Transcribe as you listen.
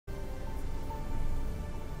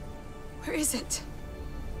Where is it?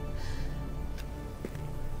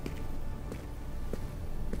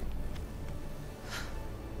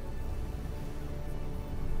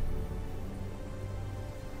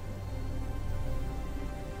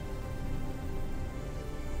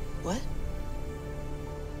 What?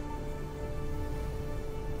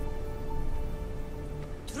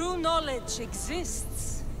 True knowledge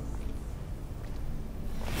exists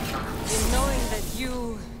in knowing that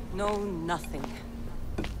you know nothing.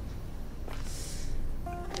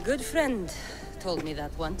 A good friend told me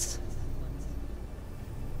that once.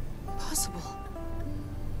 Impossible.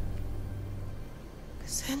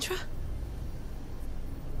 Kassandra?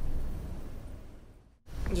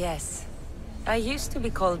 Yes. I used to be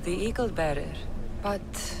called the Eagle Bearer, but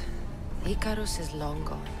Icarus is long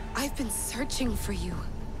gone. I've been searching for you.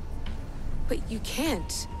 But you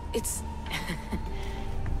can't. It's...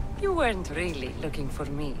 You weren't really looking for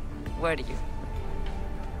me, were you?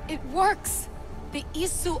 It works! The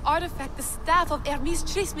Isu artifact, the staff of Hermes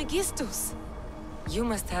Trismegistus. You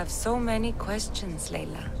must have so many questions,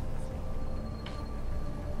 Layla.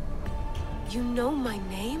 You know my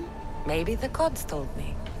name? Maybe the gods told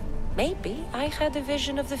me. Maybe I had a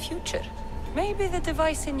vision of the future. Maybe the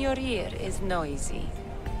device in your ear is noisy.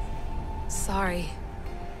 Sorry.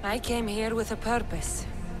 I came here with a purpose.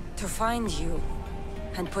 To find you.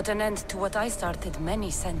 And put an end to what I started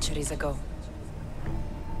many centuries ago.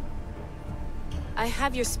 I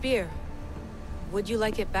have your spear. Would you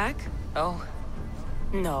like it back? Oh?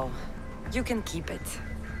 No. You can keep it.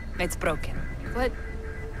 It's broken. But...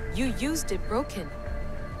 you used it broken.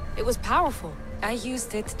 It was powerful. I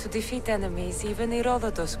used it to defeat enemies even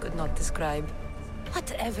Herodotus could not describe.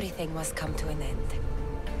 But everything must come to an end.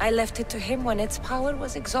 I left it to him when its power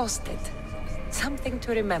was exhausted. Something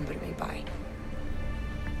to remember me by.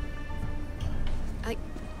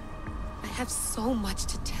 I have so much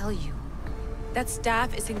to tell you. That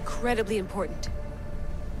staff is incredibly important.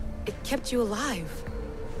 It kept you alive.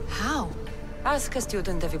 How? Ask a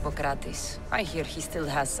student of Hippocrates. I hear he still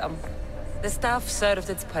has some. The staff served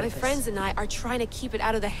its purpose. My friends and I are trying to keep it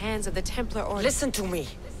out of the hands of the Templar Order. Listen to me.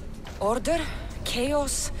 Order,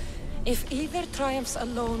 chaos. If either triumphs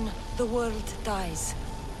alone, the world dies.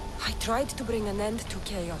 I tried to bring an end to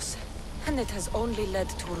chaos, and it has only led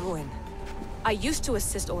to ruin. I used to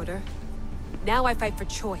assist Order. Now I fight for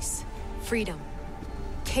choice, freedom,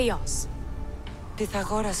 chaos.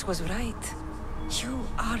 Pythagoras was right. You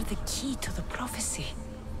are the key to the prophecy.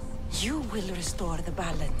 You will restore the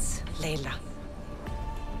balance, Layla.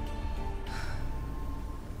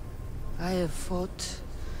 I have fought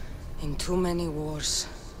in too many wars.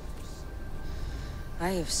 I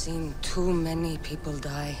have seen too many people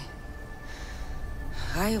die.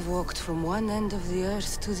 I have walked from one end of the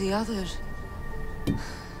earth to the other.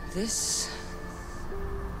 This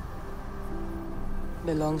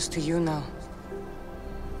belongs to you now.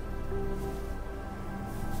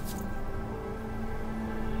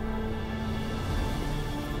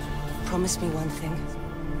 Promise me one thing.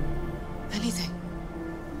 Anything.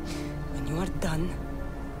 When you are done,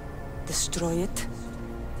 destroy it.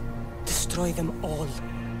 Destroy them all.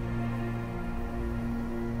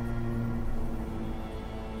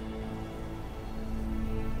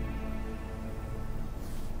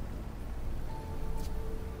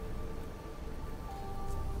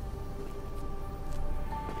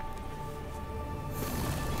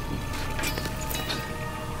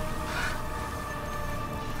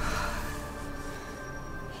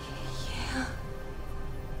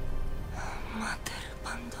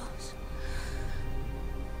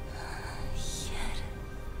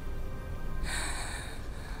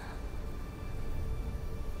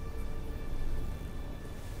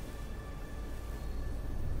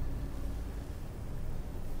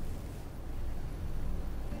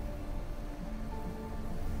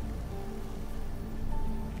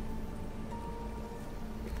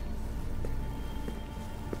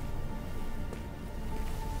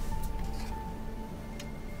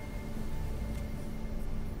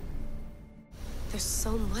 There's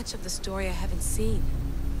so much of the story I haven't seen.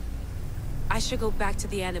 I should go back to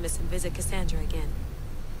the Animus and visit Kassandra again.